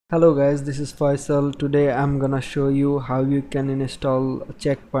Hello guys, this is Faisal. Today I'm gonna show you how you can install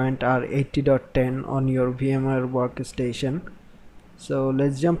Checkpoint R80.10 on your VMware Workstation. So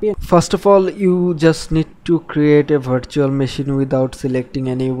let's jump in. First of all, you just need to create a virtual machine without selecting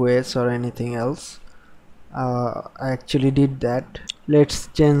any OS or anything else. I actually did that. Let's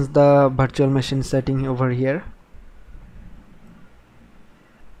change the virtual machine setting over here.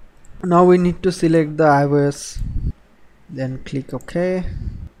 Now we need to select the iOS, then click OK.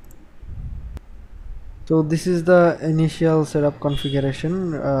 So this is the initial setup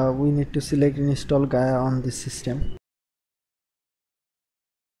configuration. We need to select install Gaia on this system.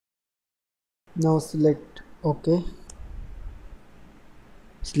 Now select OK.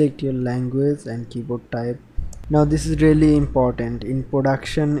 Select your language and keyboard type. Now this is really important in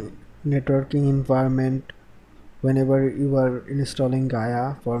production networking environment. Whenever you are installing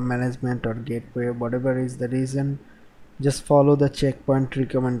Gaia for management or gateway, whatever is the reason, just follow the checkpoint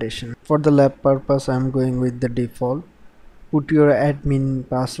recommendation. For the lab purpose, I'm going with the default. Put your admin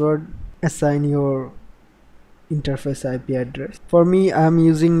password, assign your interface IP address. For me, I'm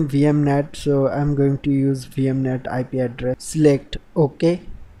using VMNet, so I'm going to use VMNet IP address. Select OK.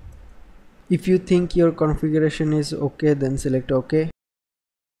 If you think your configuration is okay, then select OK.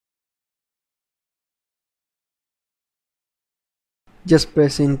 Just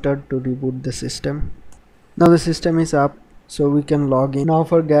press enter to reboot the system. Now the system is up, so we can log in. Now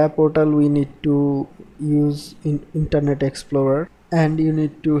for Gaia portal, we need to use Internet Explorer and you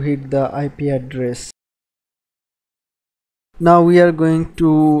need to hit the IP address. Now we are going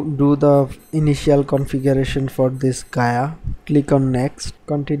to do the initial configuration for this Gaia. Click on next.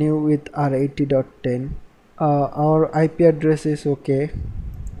 Continue with R80.10. Our IP address is okay.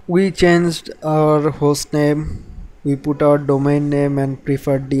 We changed our host name. We put our domain name and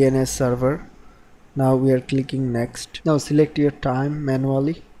preferred DNS server. Now we are clicking next. Now select your time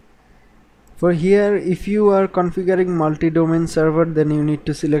manually. For here, if you are configuring multi-domain server, then you need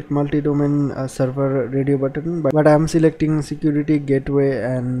to select multi-domain server radio button, but I am selecting security gateway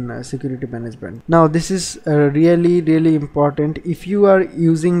and security management. Now this is really important. If you are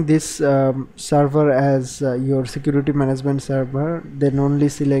using this server as your security management server, then only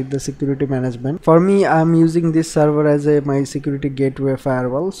select the security management. For me, I am using this server as my security gateway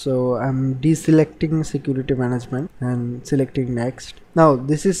firewall, so I'm deselecting security management and selecting next. Now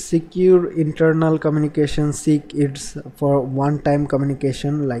this is secure internal communication. SIG, it's for one-time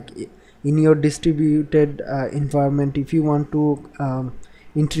communication, like in your distributed environment. If you want to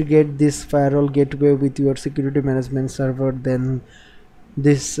integrate this firewall gateway with your security management server, then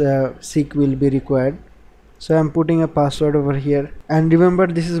this SIG will be required. So I'm putting a password over here, and remember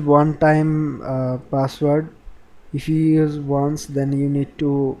this is one-time password. If you use once, then you need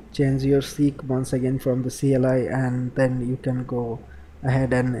to change your SIG once again from the CLI, and then you can go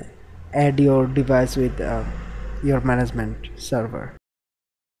ahead and add your device with your management server.